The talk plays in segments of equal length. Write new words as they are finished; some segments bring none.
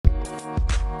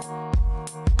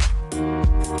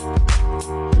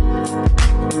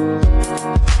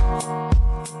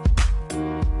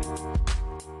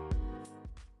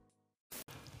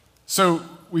So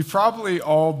we've probably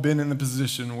all been in the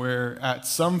position where at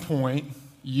some point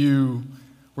you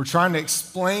were trying to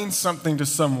explain something to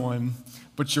someone,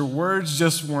 but your words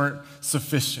just weren't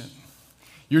sufficient.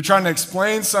 You're trying to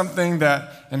explain something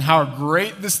and how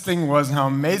great this thing was and how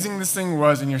amazing this thing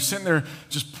was, and you're sitting there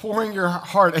just pouring your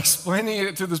heart, explaining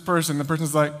it to this person. The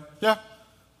person's like, yeah,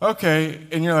 okay.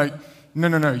 And you're like,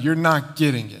 no, you're not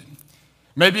getting it.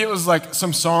 Maybe it was like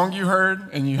some song you heard,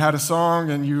 and you had a song,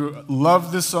 and you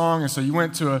loved this song, and so you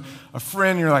went to a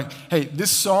friend, and you're like, hey, this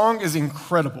song is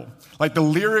incredible. Like, the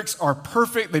lyrics are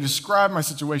perfect. They describe my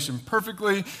situation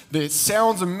perfectly. It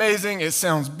sounds amazing. It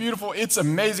sounds beautiful. It's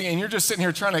amazing, and you're just sitting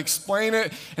here trying to explain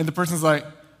it, and the person's like,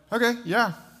 okay,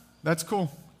 yeah, that's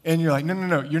cool. And you're like,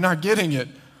 no, you're not getting it.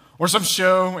 Or some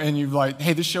show, and you're like,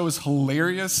 hey, this show is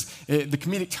hilarious. The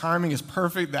comedic timing is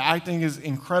perfect. The acting is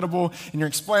incredible. And you're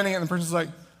explaining it, and the person's like,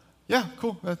 yeah,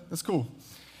 cool, that's cool.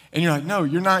 And you're like, no,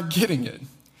 you're not getting it.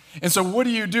 And so what do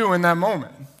you do in that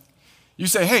moment? You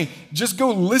say, hey, just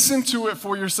go listen to it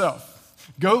for yourself.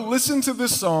 Go listen to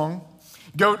this song.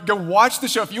 Go watch the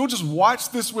show. If you'll just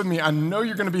watch this with me, I know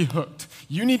you're going to be hooked.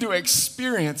 You need to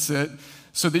experience it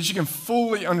so that you can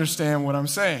fully understand what I'm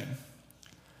saying.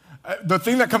 The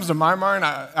thing that comes to my mind,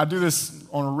 I do this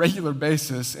on a regular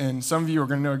basis, and some of you are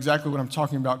going to know exactly what I'm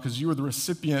talking about because you are the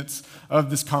recipients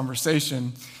of this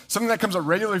conversation. Something that comes up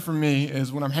regularly for me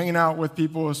is when I'm hanging out with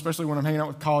people, especially when I'm hanging out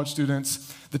with college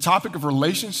students, the topic of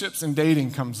relationships and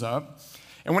dating comes up.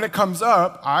 And when it comes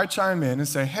up, I chime in and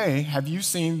say, hey, have you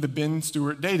seen the Ben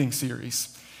Stewart dating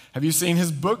series? Have you seen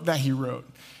his book that he wrote?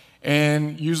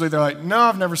 And usually they're like, no,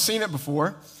 I've never seen it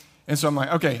before. And so I'm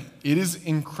like, okay, it is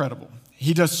incredible.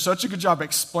 He does such a good job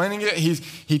explaining it.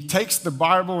 He takes the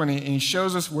Bible and he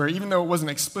shows us where, even though it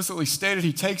wasn't explicitly stated,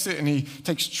 he takes it and he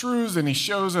takes truths and he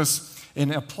shows us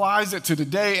and applies it to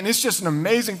today. And it's just an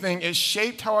amazing thing. It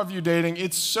shaped how I view dating.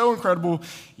 It's so incredible.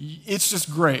 It's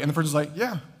just great. And the person's like,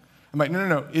 yeah. I'm like,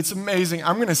 no, it's amazing.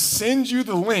 I'm going to send you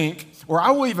the link, or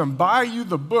I will even buy you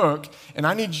the book, and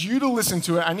I need you to listen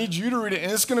to it. I need you to read it, and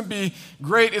it's going to be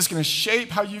great. It's going to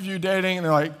shape how you view dating. And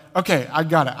they're like, okay, I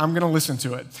got it. I'm going to listen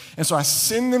to it. And so I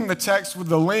send them the text with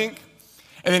the link,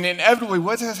 and then inevitably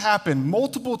what has happened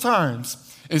multiple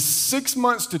times is 6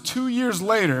 months to 2 years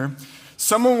later,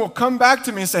 someone will come back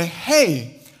to me and say,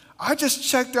 hey, I just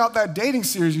checked out that dating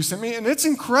series you sent me, and it's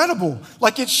incredible.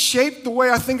 Like, it shaped the way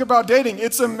I think about dating.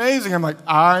 It's amazing. I'm like,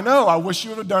 I know. I wish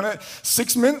you would have done it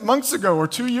 6 months ago or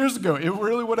 2 years ago. It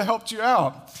really would have helped you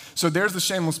out. So there's the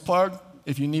shameless plug.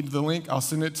 If you need the link, I'll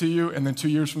send it to you, and then 2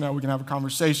 years from now, we can have a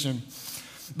conversation.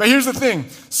 But here's the thing.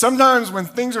 Sometimes when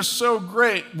things are so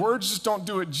great, words just don't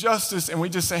do it justice, and we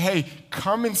just say, hey,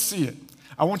 come and see it.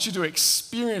 I want you to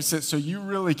experience it so you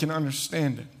really can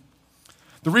understand it.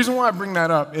 The reason why I bring that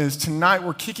up is tonight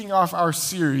we're kicking off our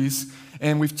series,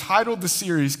 and we've titled the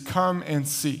series, Come and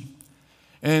See.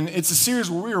 And it's a series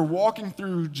where we are walking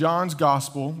through John's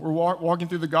gospel. We're walking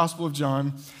through the Gospel of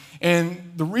John.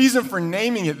 And the reason for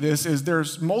naming it this is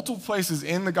there's multiple places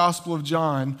in the Gospel of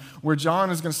John where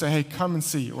John is going to say, hey, come and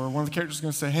see. Or one of the characters is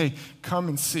going to say, hey, come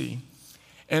and see.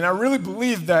 And I really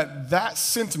believe that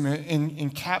sentiment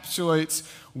encapsulates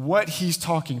what he's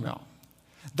talking about.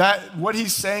 That what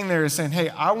he's saying there is saying, hey,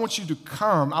 I want you to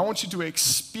come. I want you to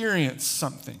experience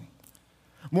something.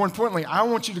 More importantly, I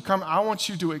want you to come. I want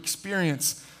you to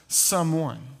experience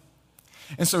someone.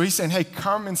 And so he's saying, hey,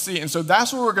 come and see. And so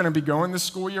that's where we're going to be going this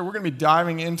school year. We're going to be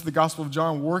diving into the Gospel of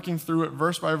John, working through it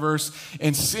verse by verse,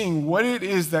 and seeing what it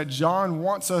is that John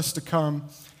wants us to come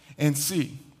and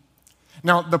see.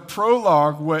 Now, the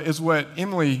prologue is what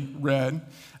Emily read.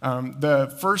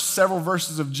 The first several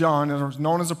verses of John are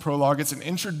known as a prologue. It's an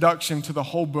introduction to the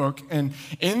whole book. And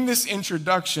in this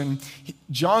introduction,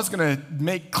 John's going to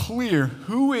make clear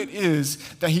who it is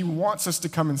that he wants us to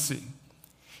come and see.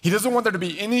 He doesn't want there to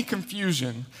be any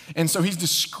confusion. And so he's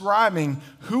describing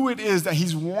who it is that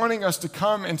he's wanting us to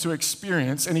come and to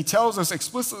experience. And he tells us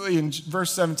explicitly in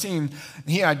verse 17,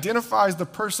 he identifies the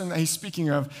person that he's speaking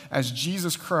of as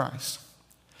Jesus Christ.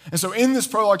 And so in this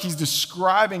prologue, he's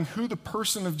describing who the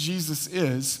person of Jesus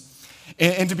is.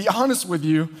 And to be honest with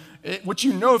you, what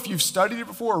you know if you've studied it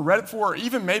before or read it before, or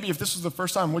even maybe if this was the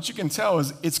first time, what you can tell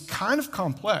is it's kind of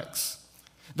complex.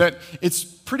 That it's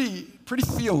pretty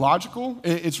theological.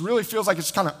 It really feels like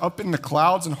it's kind of up in the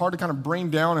clouds and hard to kind of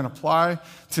bring down and apply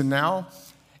to now.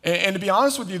 And to be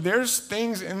honest with you, there's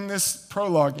things in this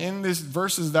prologue, in these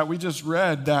verses that we just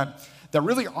read that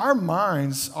really our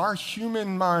minds, our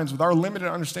human minds with our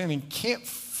limited understanding can't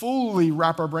fully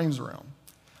wrap our brains around.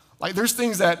 Like there's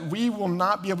things that we will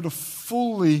not be able to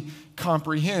fully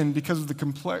comprehend because of the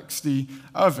complexity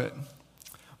of it.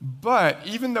 But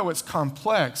even though it's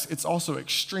complex, it's also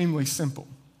extremely simple.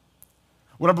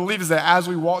 What I believe is that as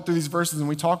we walk through these verses and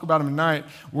we talk about them tonight,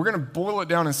 we're going to boil it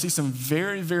down and see some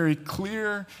very, very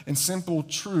clear and simple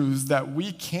truths that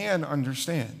we can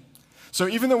understand. So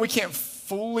even though we can't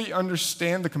fully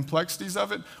understand the complexities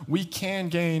of it, we can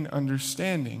gain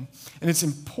understanding. And it's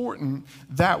important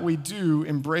that we do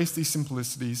embrace these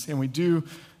simplicities and we do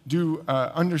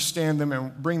understand them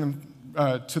and bring them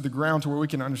to the ground to where we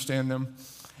can understand them.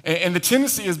 And the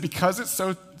tendency is because it's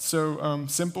so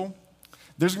simple,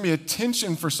 there's going to be a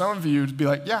tension for some of you to be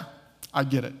like, yeah, I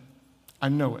get it. I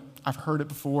know it. I've heard it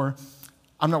before.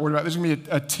 I'm not worried about it. There's going to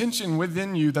be a tension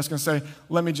within you that's going to say,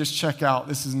 let me just check out.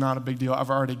 This is not a big deal. I've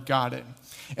already got it.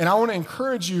 And I want to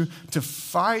encourage you to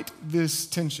fight this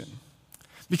tension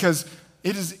because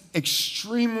it is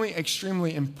extremely,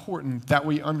 extremely important that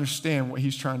we understand what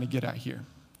he's trying to get at here.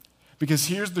 Because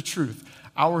here's the truth.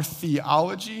 Our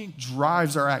theology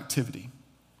drives our activity.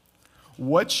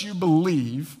 What you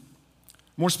believe,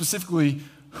 more specifically,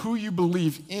 who you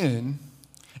believe in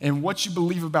and what you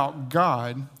believe about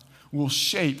God will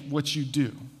shape what you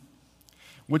do.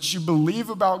 What you believe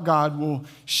about God will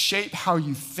shape how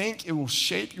you think, it will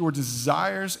shape your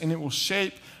desires, and it will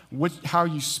shape how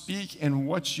you speak and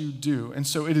what you do. And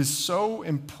so it is so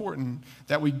important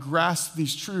that we grasp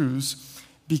these truths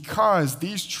because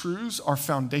these truths are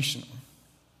foundational.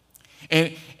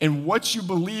 And what you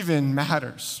believe in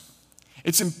matters.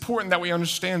 It's important that we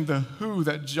understand the who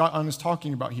that John is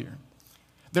talking about here.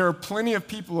 There are plenty of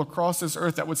people across this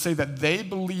earth that would say that they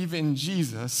believe in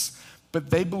Jesus, but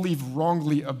they believe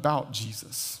wrongly about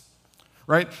Jesus,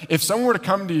 right? If someone were to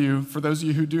come to you, for those of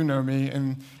you who do know me,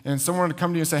 and someone were to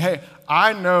come to you and say, hey,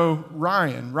 I know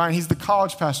Ryan. Ryan, he's the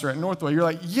college pastor at Northway. You're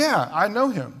like, yeah, I know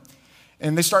him.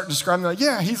 And they start describing, like,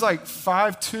 yeah, he's like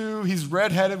 5'2", he's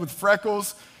redheaded with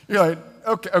freckles. You're like,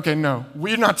 okay, no,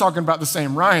 we're not talking about the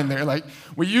same Ryan there. Like,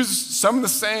 we use some of the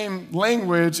same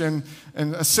language and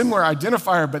a similar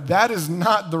identifier, but that is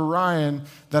not the Ryan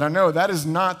that I know. That is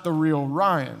not the real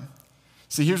Ryan.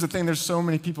 See, here's the thing. There's so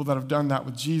many people that have done that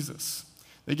with Jesus.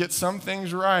 They get some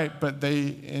things right, but they,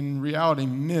 in reality,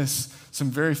 miss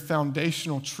some very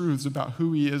foundational truths about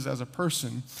who he is as a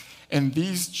person. And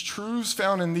these truths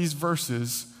found in these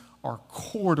verses are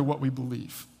core to what we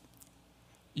believe.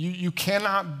 You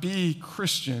cannot be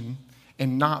Christian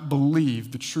and not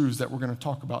believe the truths that we're going to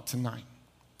talk about tonight.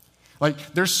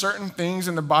 Like, there's certain things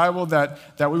in the Bible that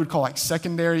we would call like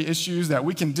secondary issues that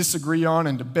we can disagree on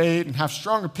and debate and have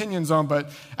strong opinions on, but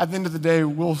at the end of the day,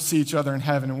 we'll see each other in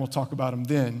heaven and we'll talk about them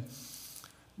then.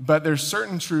 But there's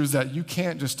certain truths that you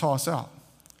can't just toss out.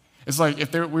 It's like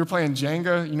if we were playing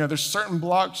Jenga, there's certain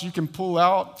blocks you can pull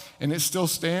out and it still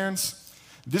stands.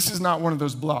 This is not one of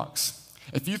those blocks.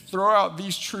 If you throw out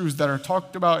these truths that are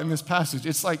talked about in this passage,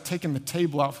 it's like taking the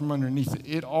table out from underneath it.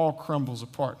 It all crumbles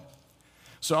apart.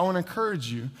 So I want to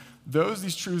encourage you,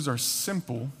 these truths are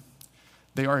simple,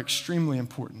 they are extremely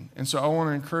important. And so I want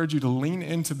to encourage you to lean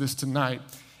into this tonight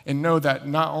and know that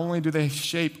not only do they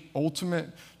shape ultimate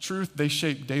truth, they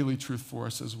shape daily truth for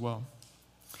us as well.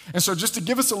 And so just to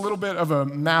give us a little bit of a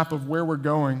map of where we're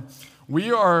going,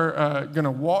 we are going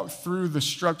to walk through the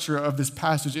structure of this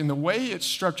passage. And the way it's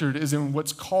structured is in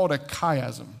what's called a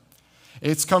chiasm.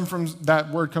 That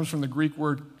word comes from the Greek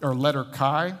word or letter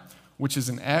chi, which is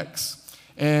an X.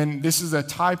 And this is a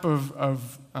type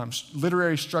of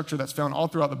literary structure that's found all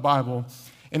throughout the Bible.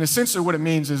 And essentially what it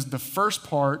means is the first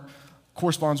part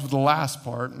corresponds with the last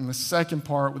part, and the second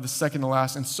part with the second to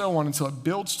last, and so on until it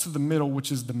builds to the middle,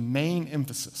 which is the main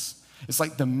emphasis. It's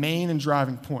like the main and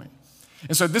driving point.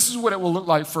 And so this is what it will look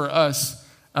like for us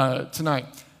tonight.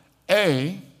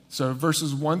 So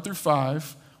verses 1 through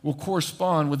 5 will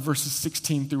correspond with verses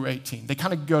 16 through 18. They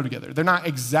kind of go together. They're not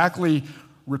exactly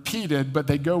repeated, but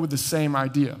they go with the same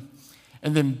idea.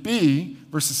 And then B,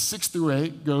 verses 6 through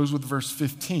 8, goes with verse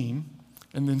 15.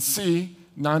 And then C,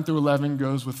 9 through 11,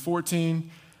 goes with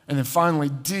 14. And then finally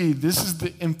D, this is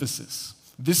the emphasis.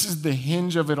 This is the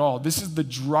hinge of it all. This is the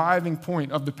driving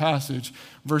point of the passage,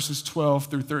 verses 12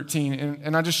 through 13.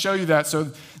 And I just show you that,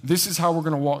 so this is how we're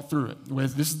going to walk through it.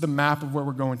 This is the map of where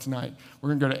we're going tonight.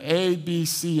 We're going to go to A, B,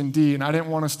 C, and D, and I didn't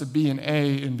want us to be in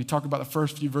A and be talking about the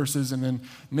first few verses and then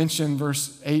mention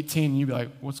verse 18, and you'd be like,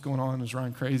 what's going on? Is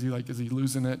Ryan crazy? Like, is he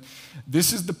losing it?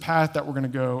 This is the path that we're going to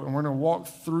go, and we're going to walk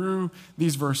through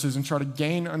these verses and try to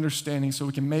gain understanding so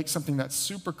we can make something that's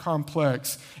super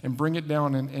complex and bring it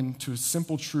down into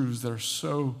simple truths that are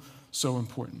so, so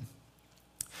important.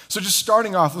 So just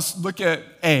starting off, let's look at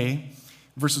A,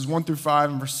 verses 1 through 5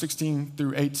 and verse 16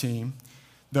 through 18.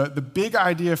 The big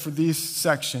idea for this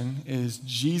section is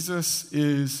Jesus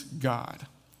is God.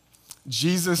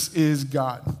 Jesus is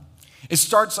God. It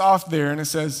starts off there and it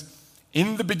says,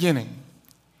 in the beginning.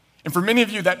 And for many of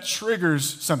you, that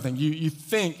triggers something. You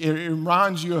think, it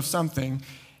reminds you of something.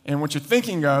 And what you're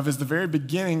thinking of is the very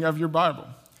beginning of your Bible,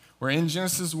 where in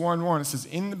Genesis 1:1, it says,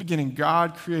 in the beginning,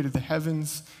 God created the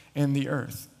heavens and the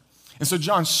earth. And so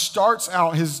John starts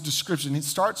out his description. He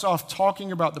starts off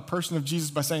talking about the person of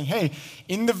Jesus by saying, hey,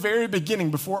 in the very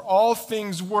beginning, before all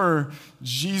things were,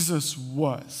 Jesus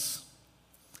was.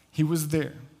 He was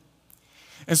there.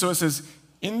 And so it says,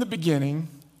 in the beginning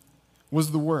was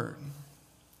the Word.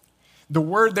 The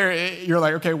Word there, you're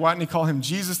like, okay, why didn't he call him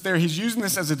Jesus there? He's using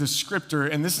this as a descriptor,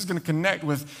 and this is going to connect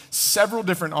with several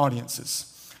different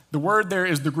audiences. The word there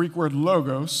is the Greek word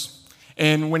logos.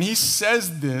 And when he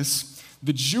says this,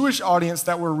 the Jewish audience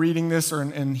that were reading this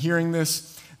and hearing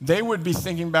this, they would be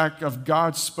thinking back of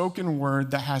God's spoken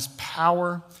word that has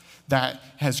power, that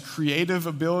has creative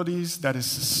abilities, that is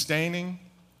sustaining.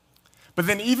 But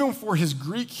then even for his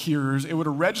Greek hearers, it would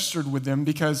have registered with them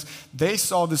because they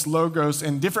saw this logos,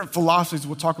 and different philosophies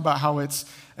will talk about how it's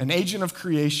an agent of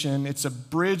creation. It's a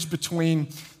bridge between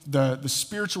the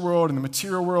spiritual world and the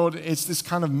material world. It's this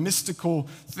kind of mystical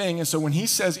thing. And so when he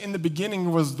says, in the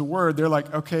beginning was the Word, they're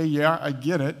like, okay, yeah, I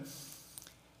get it.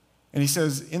 And he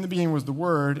says, in the beginning was the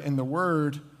Word, and the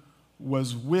Word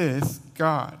was with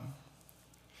God.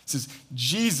 It says,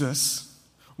 Jesus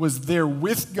was there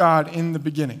with God in the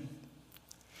beginning.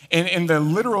 And the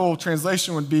literal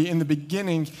translation would be, in the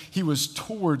beginning, he was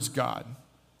towards God.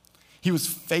 He was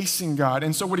facing God.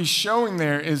 And so what he's showing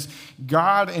there is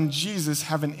God and Jesus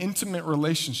have an intimate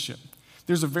relationship.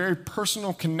 There's a very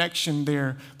personal connection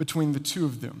there between the two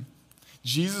of them.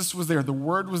 Jesus was there. The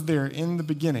Word was there in the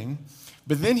beginning.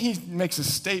 But then he makes a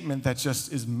statement that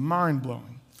just is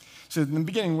mind-blowing. He said, in the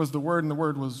beginning was the Word, and the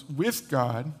Word was with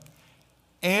God,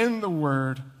 and the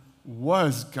Word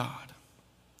was God.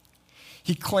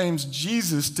 He claims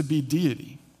Jesus to be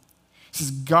deity. He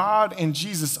says God and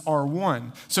Jesus are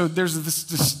one. So there's this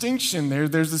distinction there.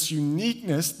 There's this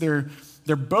uniqueness. They're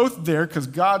both there because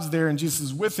God's there and Jesus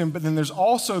is with him. But then there's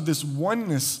also this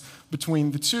oneness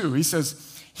between the two. He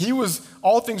says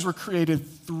all things were created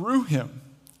through him.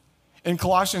 In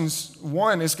Colossians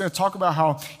 1, it's going to talk about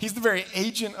how he's the very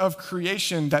agent of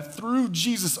creation, that through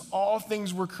Jesus all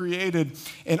things were created,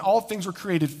 and all things were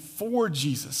created for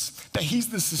Jesus, that he's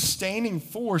the sustaining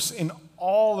force in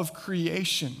all of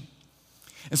creation.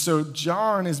 And so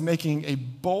John is making a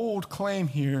bold claim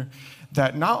here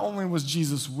that not only was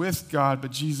Jesus with God,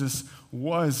 but Jesus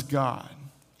was God.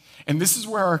 And this is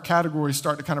where our categories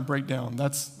start to kind of break down.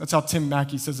 That's how Tim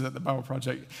Mackey says it at the Bible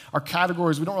Project. Our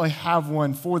categories, we don't really have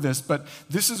one for this, but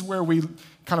this is where we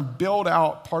kind of build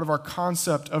out part of our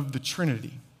concept of the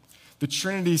Trinity. The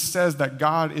Trinity says that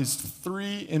God is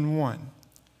 3 in 1,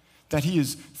 that he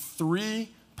is 3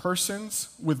 persons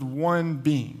with one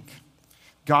being.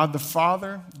 God the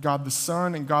Father, God the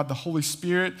Son, and God the Holy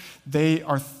Spirit, they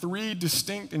are 3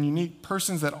 distinct and unique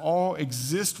persons that all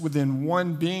exist within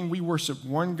one being. We worship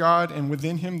one God, and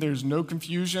within him there's no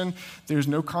confusion, there's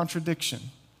no contradiction.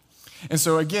 And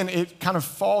so again, it kind of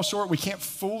falls short. We can't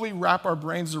fully wrap our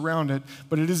brains around it,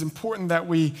 but it is important that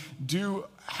we do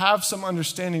have some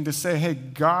understanding to say, hey,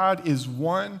 God is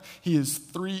one. He is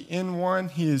 3 in 1.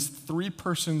 He is 3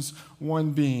 persons,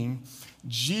 one being.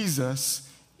 Jesus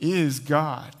is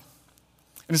God.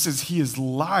 And it says he is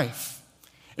life.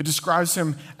 It describes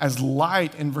him as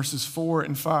light in verses 4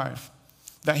 and 5.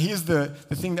 That he is the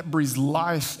thing that breathes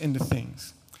life into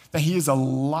things. That he is a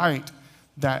light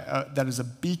that is a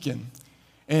beacon.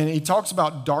 And he talks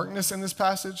about darkness in this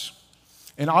passage.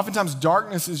 And oftentimes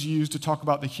darkness is used to talk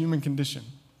about the human condition.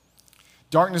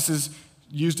 Darkness is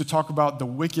used to talk about the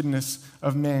wickedness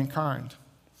of mankind.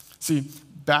 See,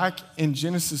 back in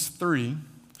Genesis 3,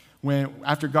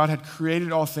 after God had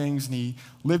created all things and he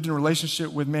lived in a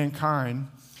relationship with mankind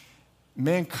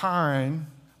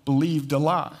believed a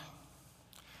lie.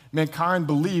 Mankind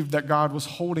believed that God was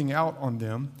holding out on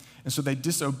them, and so they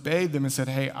disobeyed them and said,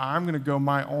 hey, I'm going to go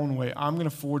my own way. I'm going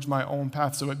to forge my own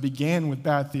path. So it began with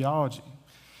bad theology.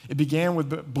 It began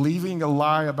with believing a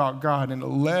lie about God, and it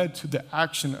led to the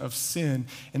action of sin,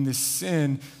 and this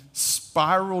sin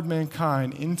spiraled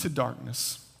mankind into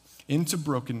darkness, into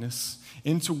brokenness,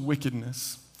 into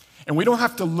wickedness. And we don't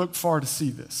have to look far to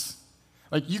see this.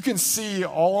 Like, you can see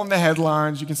all on the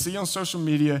headlines, you can see on social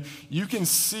media, you can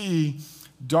see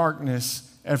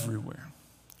darkness everywhere.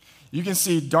 You can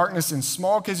see darkness in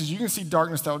small cases, you can see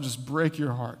darkness that will just break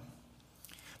your heart.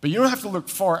 But you don't have to look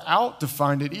far out to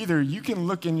find it either. You can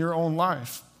look in your own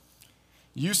life.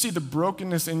 You see the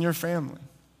brokenness in your family.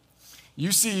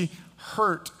 You see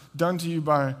hurt done to you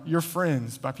by your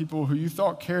friends, by people who you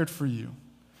thought cared for you.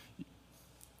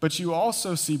 But you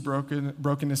also see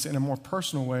brokenness in a more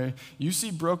personal way. You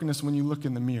see brokenness when you look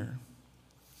in the mirror.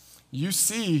 You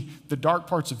see the dark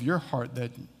parts of your heart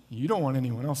that you don't want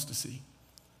anyone else to see.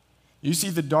 You see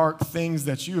the dark things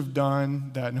that you have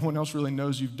done that no one else really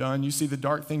knows you've done. You see the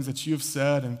dark things that you have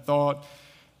said and thought,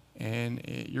 and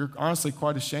you're honestly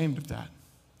quite ashamed of that.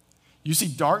 You see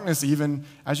darkness even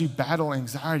as you battle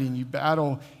anxiety and you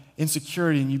battle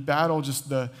insecurity and you battle just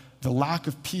the lack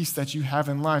of peace that you have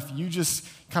in life. You just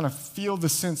kind of feel the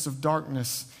sense of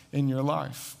darkness in your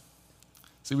life.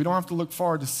 See, we don't have to look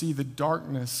far to see the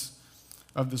darkness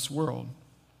of this world.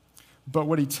 But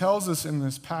what he tells us in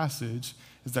this passage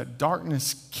is that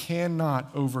darkness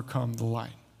cannot overcome the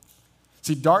light.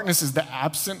 See, darkness is the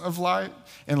absence of light,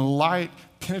 and light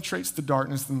penetrates the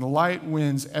darkness, and the light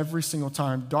wins every single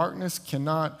time. Darkness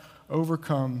cannot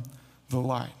overcome the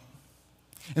light.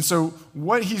 And so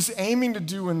what he's aiming to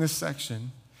do in this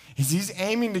section is he's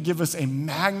aiming to give us a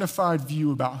magnified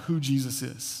view about who Jesus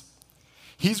is.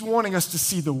 He's wanting us to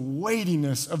see the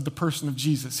weightiness of the person of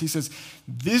Jesus. He says,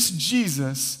 this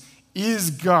Jesus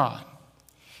is God.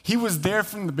 He was there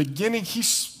from the beginning. He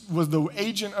was the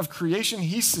agent of creation.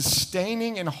 He's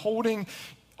sustaining and holding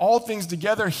all things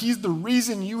together. He's the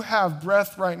reason you have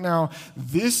breath right now.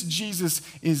 This Jesus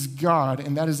is God,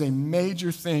 and that is a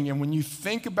major thing. And when you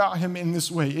think about him in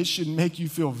this way, it should make you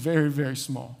feel very, very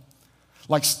small.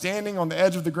 Like standing on the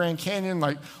edge of the Grand Canyon,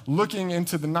 like looking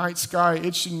into the night sky,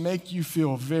 it should make you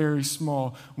feel very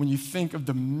small when you think of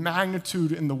the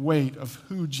magnitude and the weight of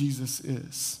who Jesus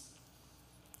is.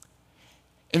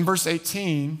 In verse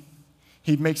 18,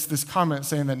 he makes this comment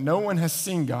saying that no one has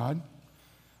seen God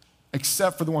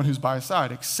except for the one who's by his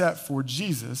side, except for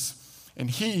Jesus. And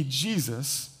he,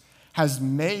 Jesus, has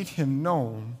made him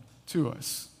known to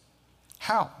us.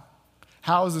 How?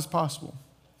 How is this possible?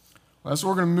 Well, that's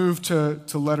where we're going to move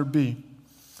to letter B.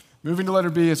 Moving to letter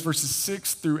B, it's verses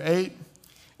 6 through 8,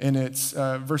 and it's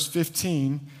verse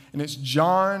 15, and it's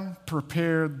John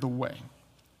prepared the way.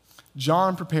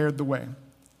 John prepared the way.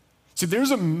 See,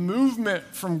 there's a movement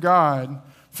from God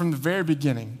from the very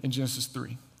beginning in Genesis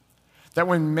 3. That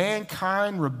when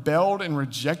mankind rebelled and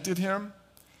rejected him,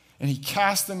 and he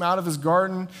cast them out of his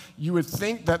garden, you would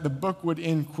think that the book would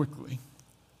end quickly.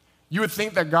 You would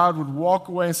think that God would walk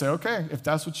away and say, okay, if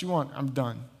that's what you want, I'm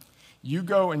done. You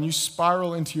go and you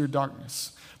spiral into your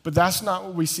darkness. But that's not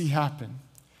what we see happen.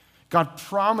 God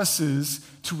promises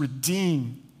to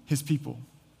redeem his people.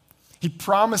 He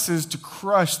promises to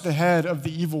crush the head of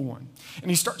the evil one.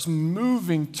 And he starts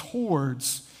moving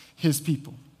towards his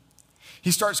people. He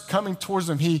starts coming towards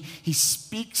them. He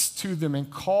speaks to them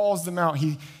and calls them out.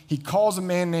 He calls a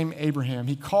man named Abraham.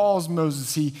 He calls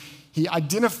Moses. He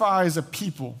identifies a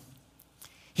people.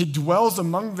 He dwells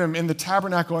among them in the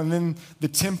tabernacle and then the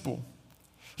temple.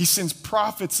 He sends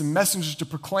prophets and messengers to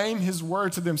proclaim his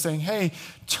word to them, saying, hey,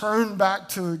 turn back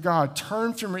to God,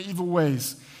 turn from your evil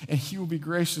ways, and he will be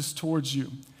gracious towards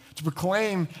you. To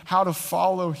proclaim how to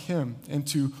follow him and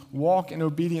to walk in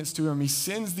obedience to him. He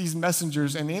sends these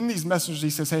messengers, and in these messengers he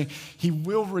says, hey, he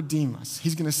will redeem us.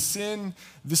 He's going to send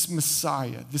this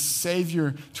Messiah, this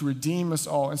Savior, to redeem us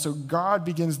all. And so God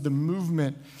begins the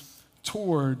movement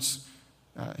towards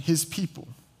his people.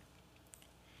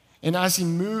 And as he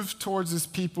moves towards his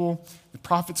people, the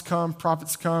prophets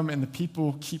come, and the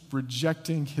people keep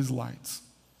rejecting his lights.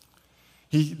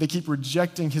 They keep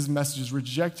rejecting his messages,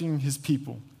 rejecting his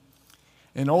people.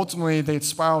 And ultimately, they had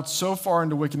spiraled so far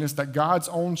into wickedness that God's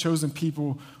own chosen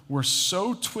people were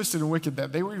so twisted and wicked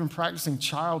that they were even practicing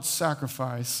child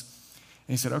sacrifice.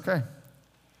 And he said, okay.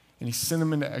 And he sent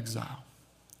them into exile.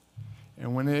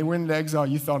 And when they went into exile,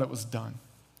 you thought it was done.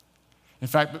 In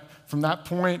fact, from that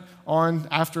point on,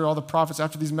 after all the prophets,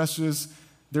 after these messages,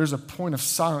 there's a point of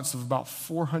silence of about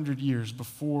 400 years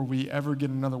before we ever get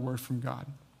another word from God.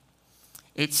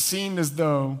 It seemed as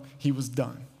though he was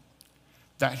done,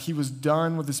 that he was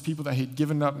done with his people, that he had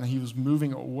given up, and that he was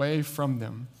moving away from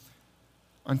them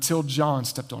until John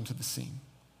stepped onto the scene.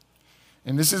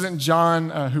 And this isn't John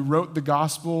who wrote the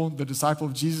gospel, the disciple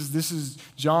of Jesus. This is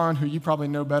John, who you probably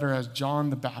know better as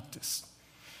John the Baptist.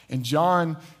 And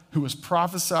John, who was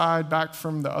prophesied back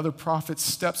from the other prophets,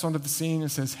 steps onto the scene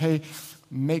and says, hey,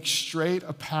 make straight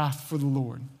a path for the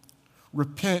Lord.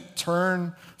 Repent,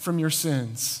 turn from your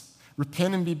sins.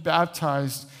 Repent and be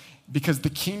baptized, because the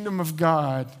kingdom of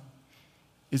God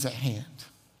is at hand.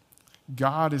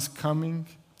 God is coming.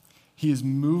 He is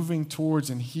moving towards,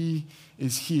 and he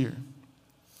is here.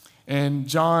 And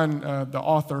John, the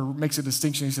author, makes a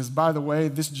distinction. He says, by the way,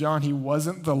 this John, he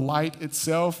wasn't the light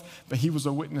itself, but he was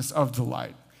a witness of the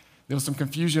light. There was some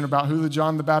confusion about who the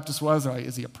John the Baptist was. Like,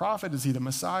 is he a prophet? Is he the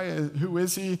Messiah? Who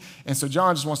is he? And so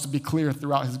John just wants to be clear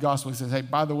throughout his gospel. He says, hey,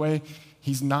 by the way,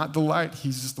 he's not the light.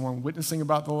 He's just the one witnessing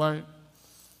about the light.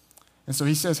 And so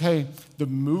he says, hey, the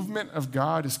movement of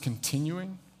God is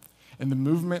continuing, and the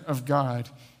movement of God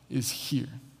is here.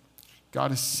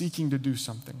 God is seeking to do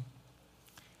something.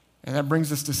 And that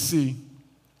brings us to see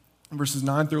verses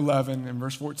 9 through 11 and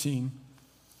verse 14.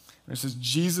 And it says,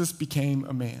 Jesus became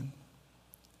a man.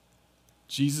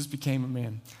 Jesus became a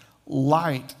man.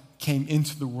 Light came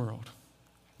into the world.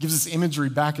 It gives us imagery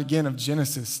back again of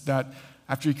Genesis, that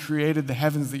after he created the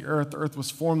heavens, the earth was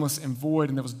formless and void,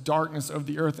 and there was darkness over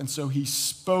the earth. And so he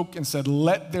spoke and said,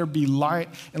 let there be light,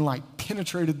 and light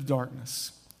penetrated the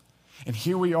darkness. And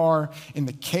here we are in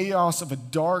the chaos of a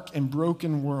dark and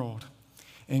broken world.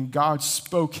 And God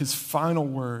spoke his final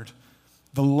word,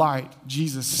 the light.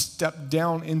 Jesus stepped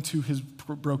down into his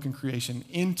broken creation,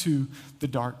 into the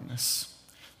darkness.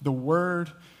 The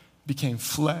word became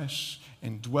flesh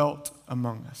and dwelt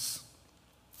among us.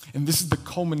 And this is the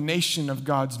culmination of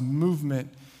God's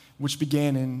movement, which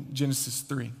began in Genesis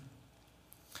 3.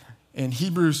 In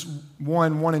Hebrews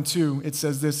 1 and 2, it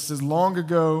says this, it says, long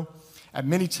ago, at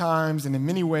many times and in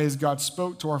many ways, God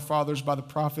spoke to our fathers by the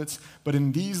prophets, but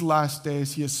in these last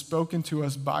days, he has spoken to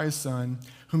us by his Son,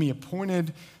 whom he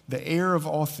appointed the heir of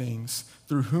all things,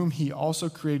 through whom he also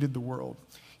created the world.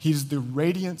 He is the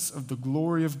radiance of the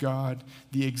glory of God,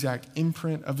 the exact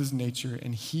imprint of his nature,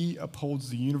 and he upholds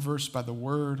the universe by the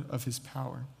word of his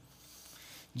power.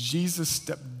 Jesus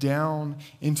stepped down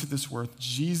into this earth.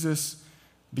 Jesus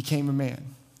became a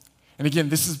man. And again,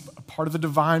 this is a part of the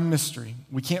divine mystery.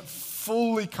 We can't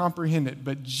fully comprehend it,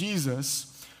 but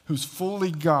Jesus, who's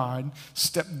fully God,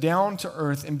 stepped down to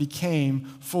earth and became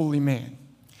fully man.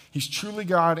 He's truly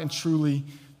God and truly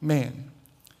man.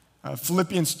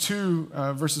 Philippians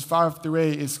 2, verses 5 through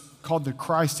 8 is called the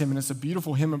Christ hymn, and it's a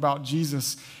beautiful hymn about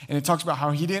Jesus. And it talks about how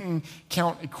he didn't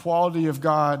count equality of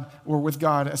God or with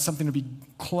God as something to be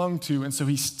clung to, and so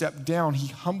he stepped down. He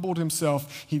humbled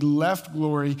himself. He left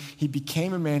glory. He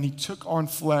became a man. He took on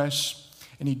flesh,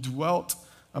 and he dwelt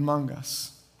among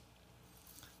us.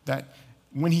 That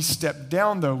when he stepped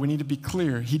down, though, we need to be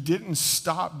clear, he didn't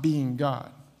stop being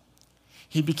God.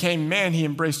 He became man, he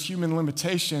embraced human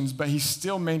limitations, but he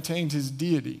still maintained his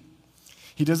deity.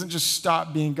 He doesn't just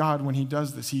stop being God when he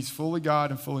does this. He's fully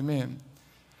God and fully man.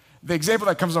 The example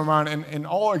that comes to my mind, and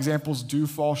all examples do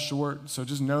fall short, so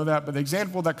just know that, but the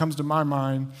example that comes to my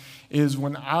mind is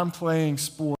when I'm playing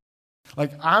sports.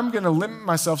 Like, I'm going to limit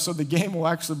myself so the game will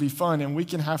actually be fun and we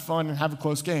can have fun and have a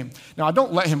close game. Now, I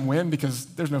don't let him win because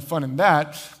there's no fun in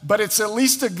that, but it's at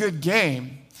least a good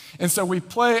game. And so we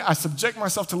play, I subject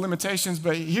myself to limitations,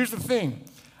 but here's the thing.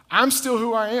 I'm still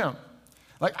who I am.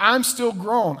 Like, I'm still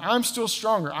grown. I'm still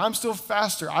stronger. I'm still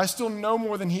faster. I still know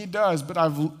more than he does, but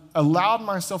I've allowed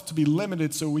myself to be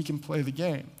limited so we can play the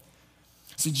game.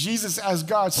 See, Jesus, as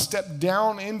God, stepped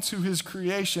down into his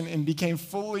creation and became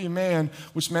fully man,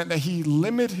 which meant that he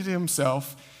limited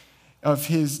himself of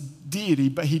his deity,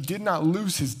 but he did not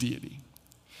lose his deity.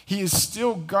 He is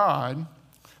still God,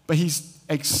 but he's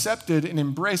accepted and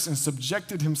embraced and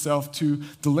subjected himself to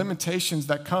the limitations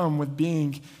that come with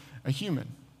being a human.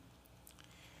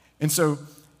 And so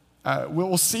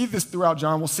we'll see this throughout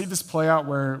John. We'll see this play out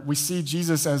where we see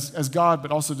Jesus as God, but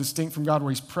also distinct from God,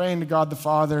 where he's praying to God the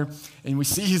Father, and we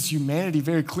see his humanity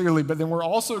very clearly, but then we're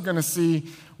also going to see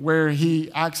where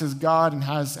he acts as God and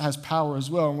has power as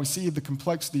well, and we see the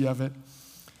complexity of it.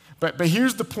 But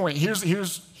here's the point.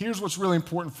 Here's what's really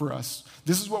important for us.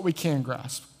 This is what we can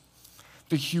grasp.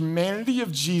 The humanity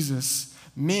of Jesus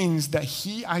means that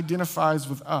he identifies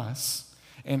with us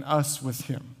and us with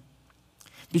him.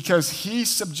 Because he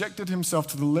subjected himself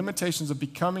to the limitations of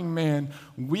becoming man,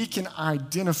 we can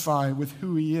identify with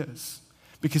who he is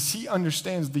because he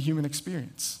understands the human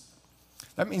experience.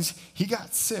 That means he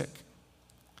got sick.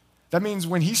 That means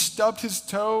when he stubbed his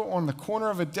toe on the corner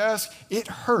of a desk, it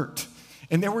hurt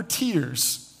and there were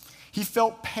tears. He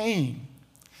felt pain.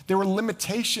 There were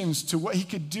limitations to what he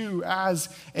could do as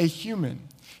a human.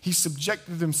 He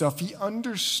subjected himself. He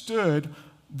understood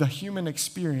the human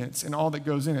experience and all that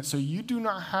goes in it. So you do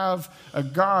not have a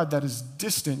God that is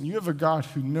distant. You have a God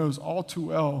who knows all too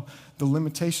well the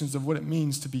limitations of what it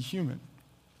means to be human.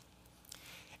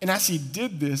 And as he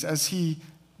did this, as he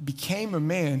became a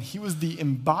man, he was the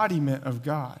embodiment of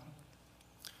God.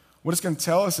 What it's going to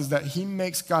tell us is that he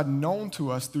makes God known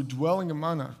to us through dwelling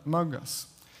among us.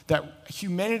 That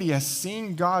humanity has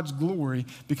seen God's glory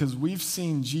because we've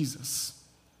seen Jesus.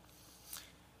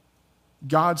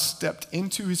 God stepped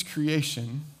into his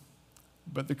creation,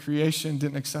 but the creation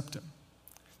didn't accept him.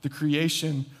 The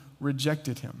creation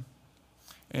rejected him.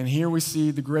 And here we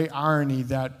see the great irony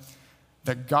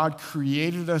that God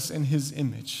created us in his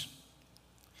image,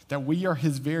 that we are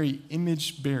his very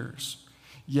image bearers.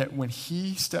 Yet when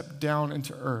he stepped down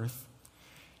into earth,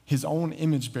 his own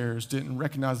image bearers didn't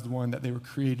recognize the one that they were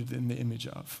created in the image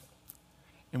of.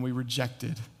 And we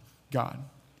rejected God.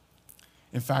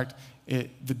 In fact,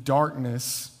 the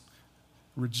darkness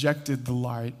rejected the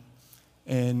light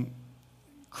and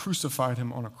crucified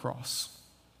him on a cross.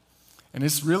 And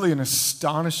it's really an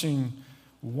astonishing,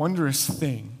 wondrous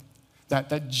thing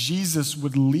that Jesus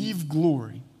would leave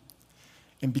glory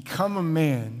and become a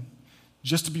man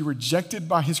just to be rejected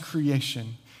by his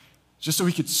creation, just so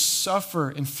he could suffer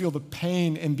and feel the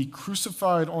pain and be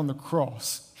crucified on the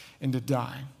cross and to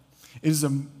die. It is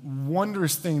a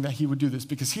wondrous thing that he would do this,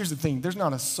 because here's the thing, there's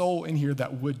not a soul in here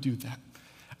that would do that.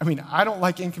 I mean, I don't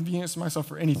like inconveniencing myself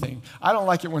for anything. I don't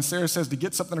like it when Sarah says to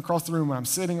get something across the room when I'm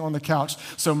sitting on the couch.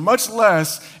 So much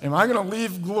less am I going to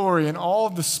leave glory and all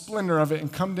of the splendor of it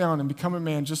and come down and become a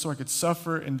man just so I could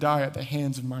suffer and die at the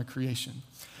hands of my creation.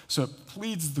 So it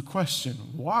pleads the question,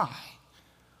 why?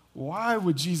 Why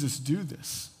would Jesus do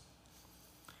this?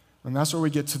 And that's where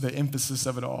we get to the emphasis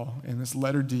of it all in this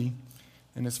letter D,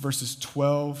 and it's verses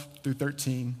 12 through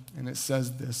 13, and it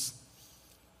says this.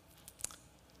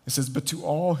 It says, "But to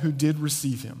all who did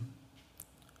receive him,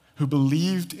 who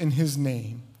believed in his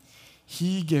name,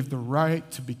 he gave the right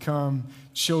to become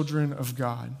children of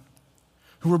God,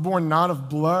 who were born not of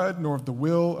blood, nor of the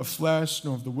will of flesh,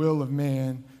 nor of the will of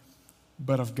man,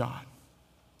 but of God."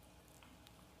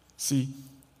 See,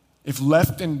 if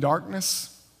left in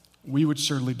darkness, we would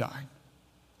surely die.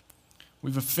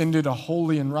 We've offended a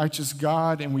holy and righteous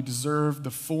God, and we deserve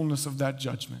the fullness of that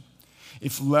judgment.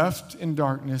 If left in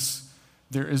darkness,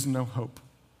 there is no hope.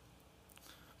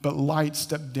 But light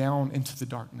stepped down into the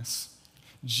darkness.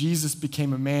 Jesus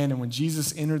became a man, and when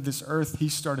Jesus entered this earth, he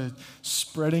started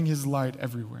spreading his light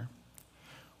everywhere.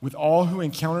 With all who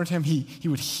encountered him, he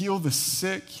would heal the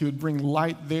sick, he would bring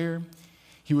light there,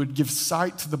 he would give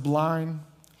sight to the blind,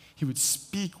 he would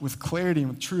speak with clarity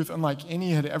and with truth unlike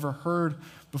any had ever heard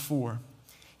before.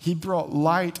 He brought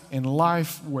light and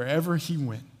life wherever he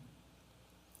went.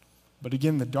 But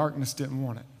again, the darkness didn't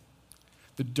want it.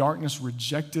 The darkness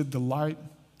rejected the light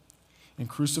and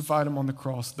crucified him on the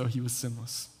cross, though he was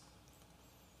sinless.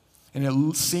 And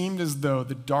it seemed as though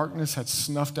the darkness had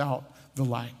snuffed out the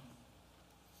light.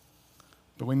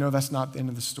 But we know that's not the end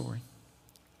of the story.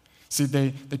 See,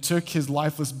 they took his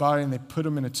lifeless body and they put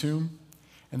him in a tomb,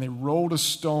 and they rolled a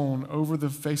stone over the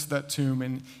face of that tomb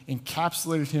and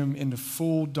encapsulated him into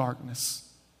full darkness.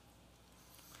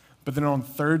 But then on the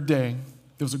third day,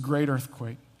 there was a great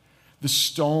earthquake. The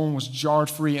stone was jarred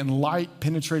free, and light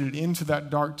penetrated into that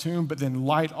dark tomb, but then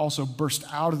light also burst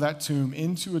out of that tomb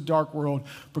into a dark world,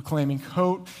 proclaiming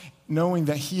hope, knowing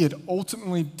that he had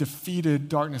ultimately defeated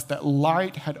darkness, that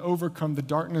light had overcome the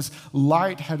darkness,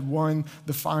 light had won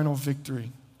the final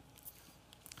victory.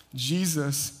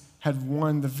 Jesus had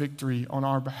won the victory on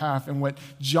our behalf, and what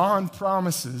John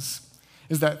promises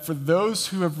is that for those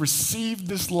who have received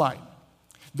this light,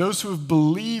 those who have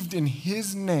believed in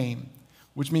his name,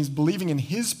 which means believing in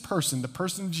his person, the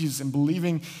person of Jesus, and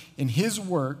believing in his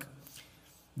work,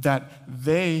 that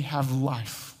they have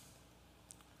life.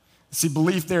 See,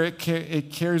 belief there, it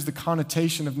carries the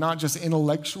connotation of not just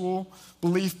intellectual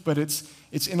belief, but it's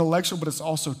intellectual, but it's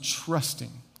also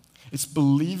trusting. It's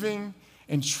believing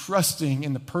and trusting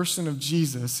in the person of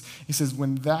Jesus. He says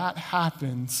when that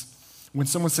happens, when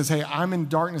someone says, hey, I'm in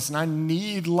darkness and I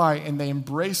need light, and they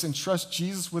embrace and trust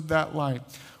Jesus with that light,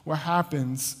 what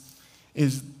happens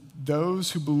is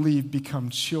those who believe become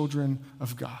children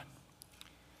of God.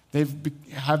 They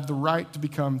have the right to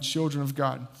become children of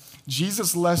God.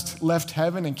 Jesus left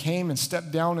heaven and came and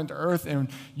stepped down into earth, and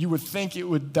you would think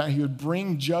that he would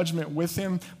bring judgment with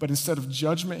him, but instead of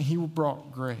judgment, he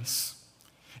brought grace.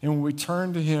 And when we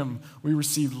turn to him, we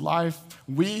receive life.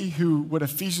 We who, what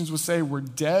Ephesians would say, were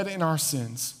dead in our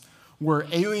sins, were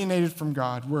alienated from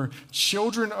God, were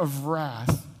children of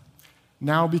wrath,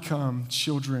 now become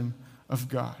children of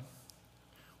God.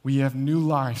 We have new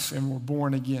life and we're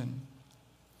born again.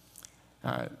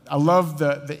 I love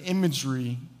the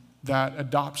imagery that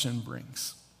adoption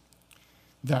brings.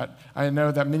 That I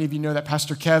know that many of you know that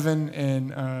Pastor Kevin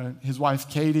and his wife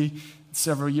Katie,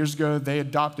 several years ago, they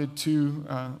adopted two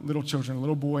little children, a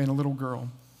little boy and a little girl.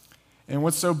 And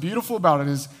what's so beautiful about it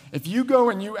is if you go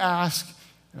and you ask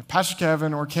Pastor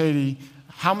Kevin or Katie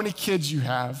how many kids you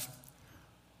have,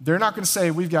 they're not going to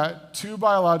say we've got 2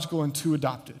 biological and 2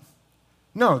 adopted.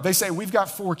 No, they say we've got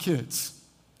 4 kids.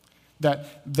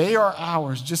 That they are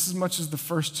ours just as much as the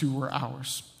first 2 were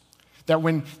ours. That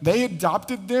when they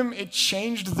adopted them, it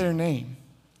changed their name.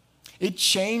 It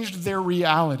changed their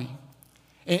reality.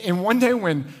 And one day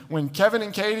when Kevin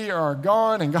and Katie are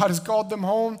gone and God has called them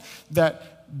home,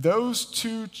 that those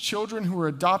two children who were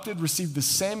adopted received the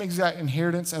same exact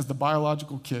inheritance as the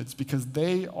biological kids because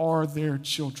they are their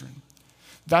children.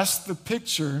 That's the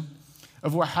picture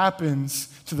of what happens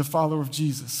to the follower of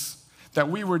Jesus. That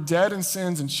we were dead in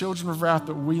sins and children of wrath,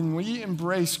 but when we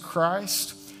embrace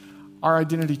Christ, our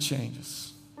identity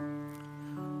changes.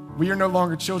 We are no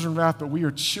longer children of wrath, but we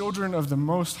are children of the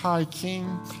Most High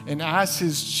King. And as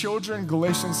his children,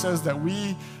 Galatians says that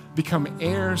we become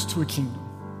heirs to a kingdom,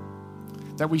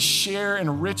 that we share in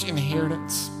a rich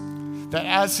inheritance, that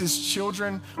as his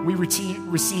children, we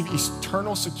receive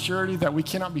eternal security, that we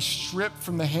cannot be stripped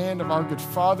from the hand of our good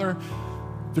Father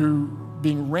through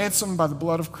being ransomed by the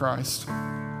blood of Christ,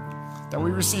 that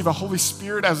we receive a Holy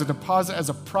Spirit as a deposit, as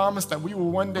a promise that we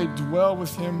will one day dwell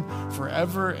with him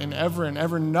forever and ever and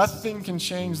ever. Nothing can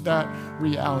change that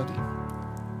reality.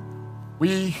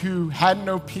 We who had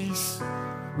no peace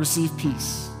receive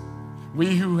peace.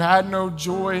 We who had no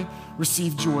joy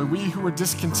receive joy. We who are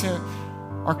discontent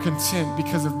are content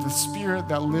because of the Spirit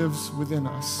that lives within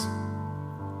us.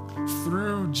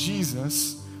 Through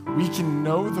Jesus, we can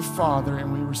know the Father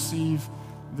and we receive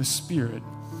the Spirit.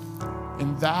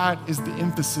 And that is the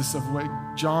emphasis of what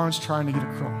John's trying to get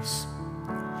across.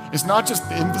 It's not just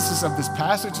the emphasis of this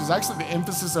passage, it's actually the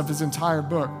emphasis of his entire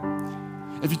book.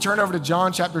 If you turn over to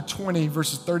John chapter 20,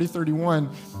 verses 30 through 31,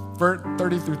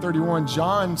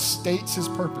 John states his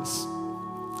purpose.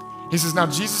 He says, "Now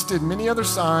Jesus did many other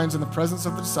signs in the presence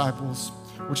of the disciples,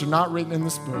 which are not written in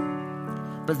this book.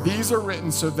 But these are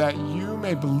written so that you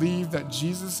may believe that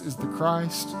Jesus is the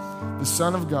Christ, the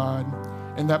Son of God,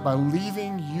 and that by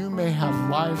believing you may have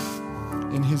life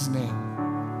in his name."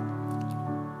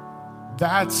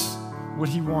 That's what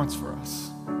he wants for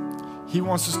us. He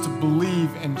wants us to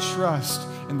believe and trust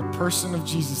in the person of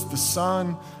Jesus, the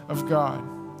Son of God,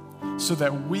 so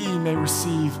that we may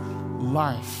receive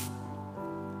life.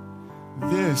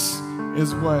 This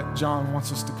is what John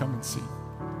wants us to come and see.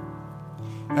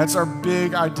 That's our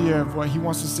big idea of what he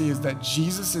wants to see, is that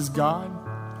Jesus is God,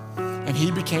 and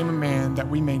he became a man that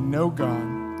we may know God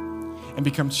and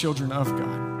become children of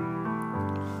God.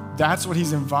 That's what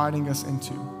he's inviting us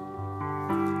into.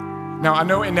 Now, I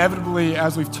know inevitably,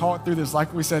 as we've talked through this,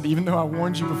 like we said, even though I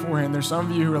warned you beforehand, there's some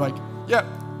of you who are like, yep,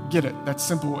 get it, that's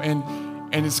simple. And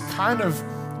it's kind of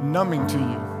numbing to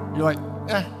you. You're like,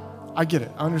 I get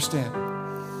it, I understand.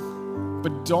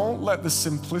 But don't let the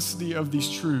simplicity of these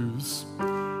truths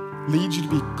lead you to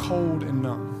be cold and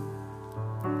numb.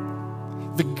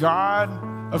 The God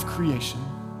of creation,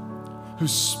 who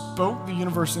spoke the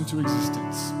universe into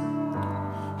existence,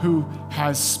 who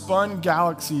has spun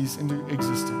galaxies into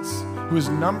existence, who has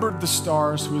numbered the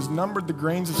stars, who has numbered the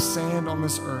grains of sand on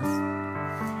this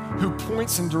earth, who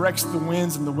points and directs the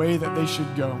winds in the way that they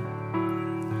should go,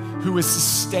 who is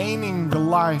sustaining the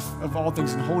life of all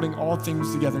things and holding all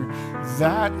things together.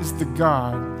 That is the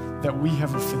God that we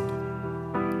have offended.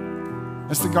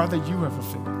 That's the God that you have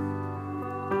offended.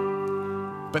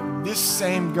 But this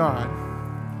same God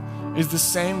is the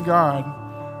same God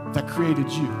that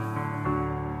created you,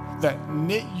 that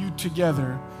knit you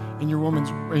together in your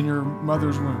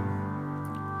mother's womb.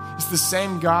 It's the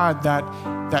same God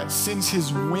that sends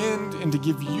his wind and to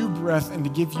give you breath and to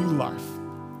give you life.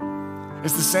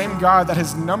 It's the same God that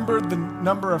has numbered the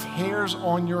number of hairs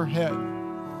on your head.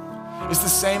 It's the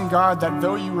same God that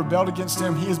though you rebelled against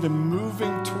him, he has been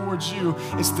moving towards you.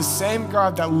 It's the same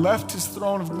God that left his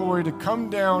throne of glory to come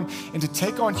down and to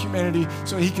take on humanity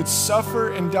so he could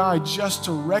suffer and die just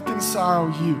to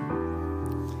reconcile you.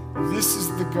 This is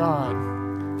the God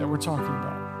that we're talking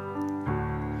about.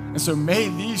 And so may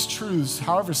these truths,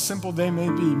 however simple they may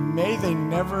be, may they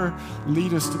never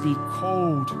lead us to be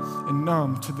cold and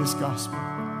numb to this gospel.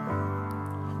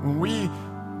 When we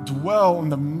dwell on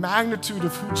the magnitude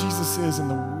of who Jesus is and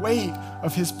the weight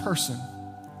of his person,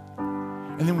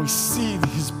 and then we see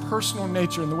his personal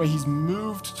nature and the way he's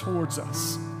moved towards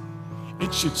us,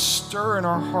 it should stir in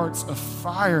our hearts a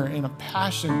fire and a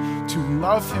passion to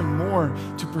love him more,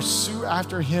 to pursue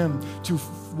after him, to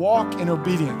walk in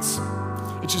obedience.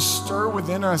 It should stir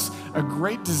within us a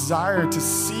great desire to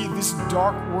see this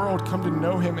dark world come to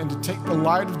know him and to take the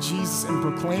light of Jesus and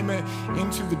proclaim it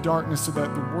into the darkness so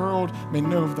that the world may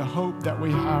know of the hope that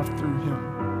we have through him.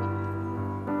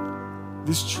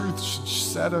 This truth should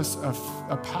set us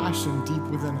a passion deep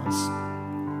within us.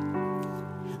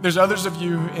 There's others of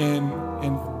you and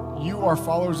you are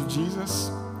followers of Jesus,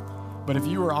 but if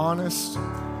you were honest,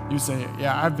 you'd say,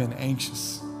 yeah, I've been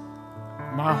anxious.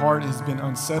 My heart has been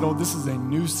unsettled. This is a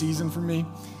new season for me.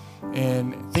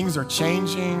 and things are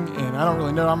changing, and I don't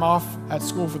really know. I'm off at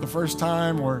school for the first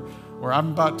time, or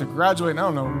I'm about to graduate, and I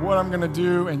don't know what I'm going to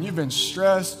do, and you've been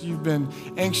stressed, you've been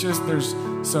anxious, there's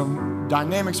some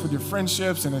dynamics with your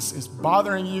friendships, and it's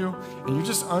bothering you, and you're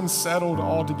just unsettled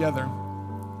altogether.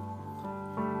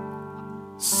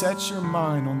 Set your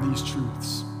mind on these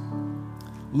truths.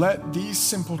 Let these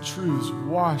simple truths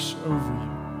wash over you.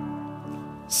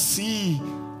 See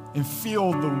and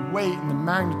feel the weight and the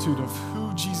magnitude of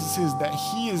who Jesus is, that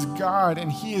he is God, and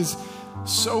he is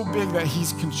so big that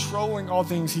he's controlling all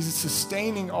things, he's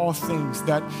sustaining all things,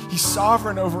 that he's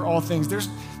sovereign over all things. There's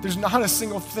not a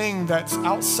single thing that's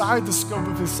outside the scope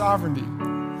of his sovereignty.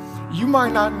 You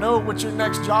might not know what your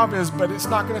next job is, but it's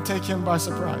not going to take him by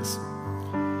surprise.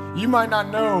 You might not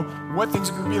know what things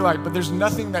are going to be like, but there's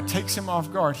nothing that takes him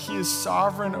off guard. He is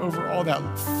sovereign over all that.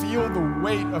 Feel the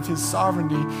weight of his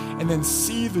sovereignty, and then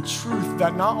see the truth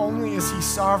that not only is he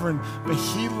sovereign, but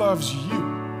he loves you.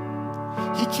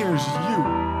 He cares you.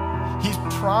 He's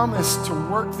promised to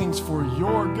work things for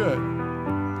your good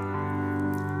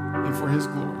and for his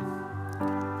glory.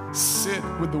 Sit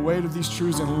with the weight of these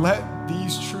truths, and let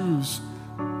these truths,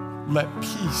 let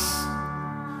peace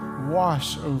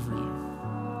wash over you.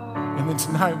 And then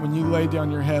tonight, when you lay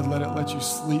down your head, let you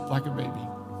sleep like a baby,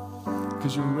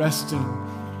 because you're resting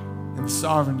in the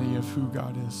sovereignty of who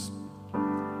God is.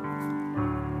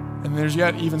 And there's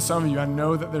yet even some of you, I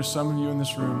know that there's some of you in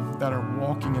this room that are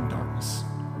walking in darkness.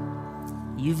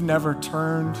 You've never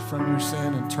turned from your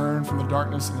sin and turned from the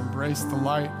darkness and embraced the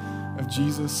light of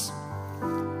Jesus.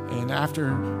 And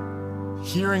after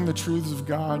hearing the truths of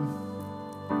God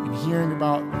and hearing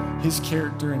about his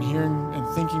character and hearing and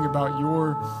thinking about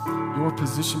your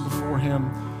position before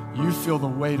him, you feel the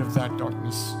weight of that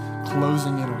darkness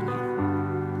closing in on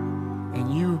you.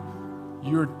 And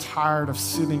you're tired of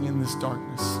sitting in this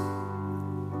darkness.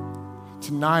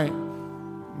 Tonight,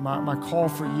 my call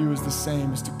for you is the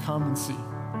same, is to come and see.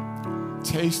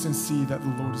 Taste and see that the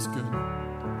Lord is good.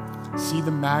 See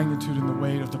the magnitude and the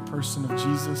weight of the person of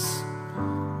Jesus,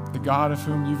 the God of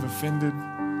whom you've offended,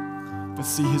 but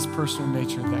see his personal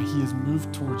nature, that he has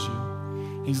moved towards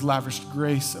you. He's lavished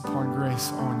grace upon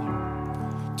grace on you.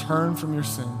 Turn from your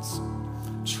sins.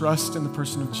 Trust in the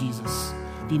person of Jesus.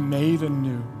 Be made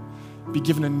anew. Be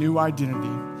given a new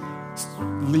identity.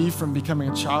 Leave from becoming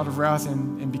a child of wrath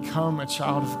and become a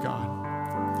child of God.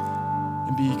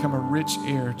 And become a rich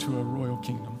heir to a royal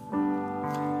kingdom.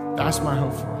 That's my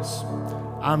hope for us.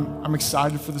 I'm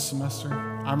excited for the semester.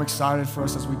 I'm excited for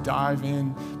us as we dive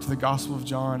into the Gospel of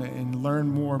John and learn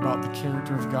more about the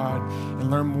character of God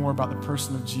and learn more about the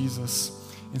person of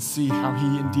Jesus and see how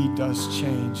he indeed does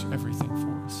change everything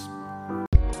for us.